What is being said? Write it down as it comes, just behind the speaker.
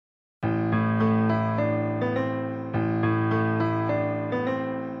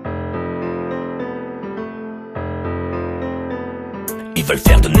Ils veulent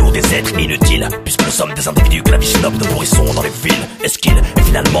faire de nous des êtres inutiles, puisque nous sommes des individus que la vie snob de pourrissons dans les villes. Est-ce qu'il est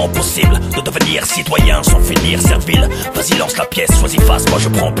finalement possible de devenir citoyen sans finir servile? Vas-y, lance la pièce, choisis face, moi je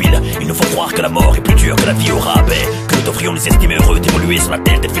prends pile. Il nous faut croire que la mort est plus dure que la vie au rabais, que nous devrions nous estimer heureux d'évoluer sur la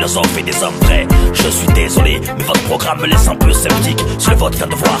tête des philosophes et des hommes vrais. Je suis désolé, mais votre programme me laisse un peu sceptique sur le vote d'un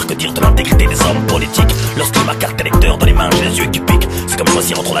devoir, que dire de l'intégrité des hommes politiques. Lorsque ma carte électeur dans les mains, j'ai les yeux qui piquent. C'est comme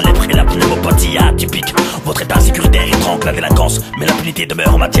choisir entre la lèpre et la pneumopathie atypique. Votre état sécuritaire étrangle la délinquance, mais l'impunité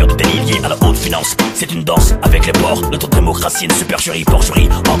demeure en matière de délit lié à la haute finance. C'est une danse avec les porcs, notre démocratie, une supercherie, porcherie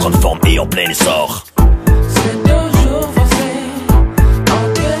en grande forme et en plein essor. C'est toujours forcé,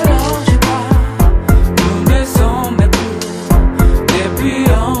 en dérange pas. Nous ne sommes plus, et puis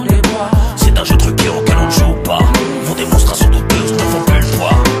on les voit. C'est un jeu truqué auquel on ne joue pas. Vos démonstrations douteuses ne font plus le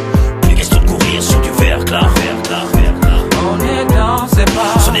poids. Plus question de courir sur du verglas. On est dans ses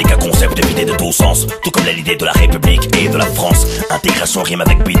pas. Ce n'est qu'un concept vidé de tout sens, tout comme l'idée de la République et de la France. Intégration rime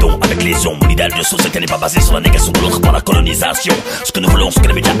avec bidon, avec lésion. Mon idéal de société n'est pas basé sur la négation de l'autre par la colonisation. Ce que nous voulons, c'est que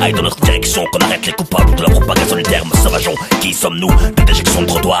les médias aillent dans notre direction, qu'on arrête les coupables de la propagation du terme sauvageon. Qui sommes-nous? Des déjections de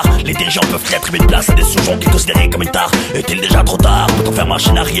trottoir. Les dirigeants peuvent attribuer une place à des sous-gens qui considérés comme une tare. Est-il déjà trop tard? Peut-on faire marche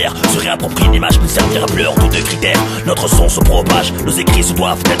en arrière, se réapproprier une image qui ne servira plus leur tous deux critères? Notre son se propage, nos écrits se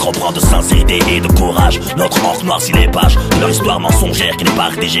doivent être empreints de sincérité et de courage. Notre encre noircit les pages de leur histoire mensongère qui n'est pas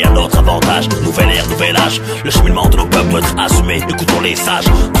rédigée à notre avantage. Nouvelle ère, nouvel âge, le cheminement de nos peuples doit être assumé. Écoutons les sages,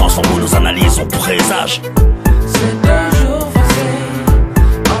 transformons nos analyses en présage. C'est toujours forcé,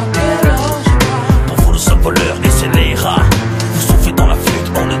 en dérange pas. Pour vous nous sommes voleurs, laissez les rats. Vous soufflez dans la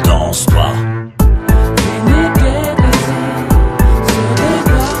flûte, on ne danse pas. Fini déplacé, sur les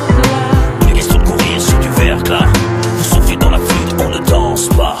bords de la. Plus question de courir sur du verglas. Vous soufflez dans la flûte, on ne danse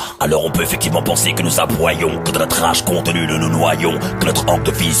pas. Alors on peut effectivement penser que nous aboyons, que de notre rage contenue nous nous noyons, que notre manque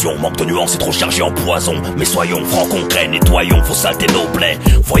de vision, manque de nuances est trop chargé en poison. Mais soyons francs, concrets, nettoyons, faut saleter nos plaies.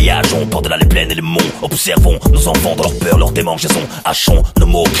 Voyageons par-delà les plaines et les monts, observons nos enfants dans leur peur, leur démangeaison. Hachons nos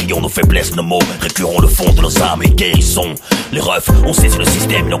mots, crions nos faiblesses, nos mots, récurons le fond de nos âmes et guérissons. Les refs ont saisi le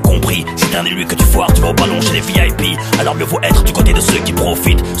système, ils l'ont compris. Si t'es un élu que tu foires, tu vas au ballon chez les VIP. Alors mieux vaut être du côté de ceux qui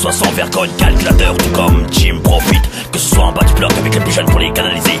profitent. Sois sans vergogne, calculateur, tout comme Jim profite. Que ce soit en bas du bloc avec les plus jeunes pour les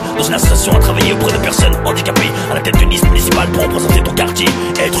canaliser dans une association à travailler auprès de personnes handicapées, à la tête d'une liste municipale pour représenter ton quartier.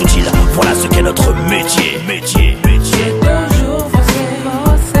 Être utile, voilà ce qu'est notre métier. C'est toujours forcé,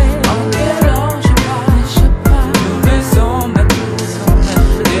 en dérange pas. Nous ne sommes plus,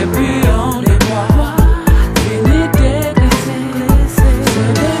 et puis on les voit. Fini déglacé, sur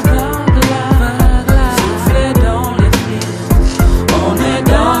les bords de la. Souffler dans les plis, on est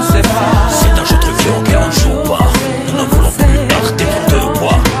dans ses pas. C'est un jeu truqué auquel on ne joue pas. Nous ne voulons plus être des bouts de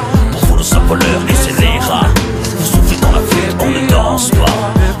bois. Pour vous nous sommes voleurs, laissez les rats. Vous soufflez dans la flûte, on ne danse pas.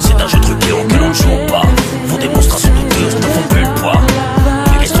 C'est un jeu truqué auquel on ne joue pas. Vos démonstrations douteuses ne font plus le poids.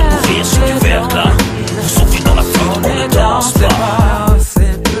 Plus question de courir sur du verglas. Vous soufflez dans la flûte, on ne danse pas.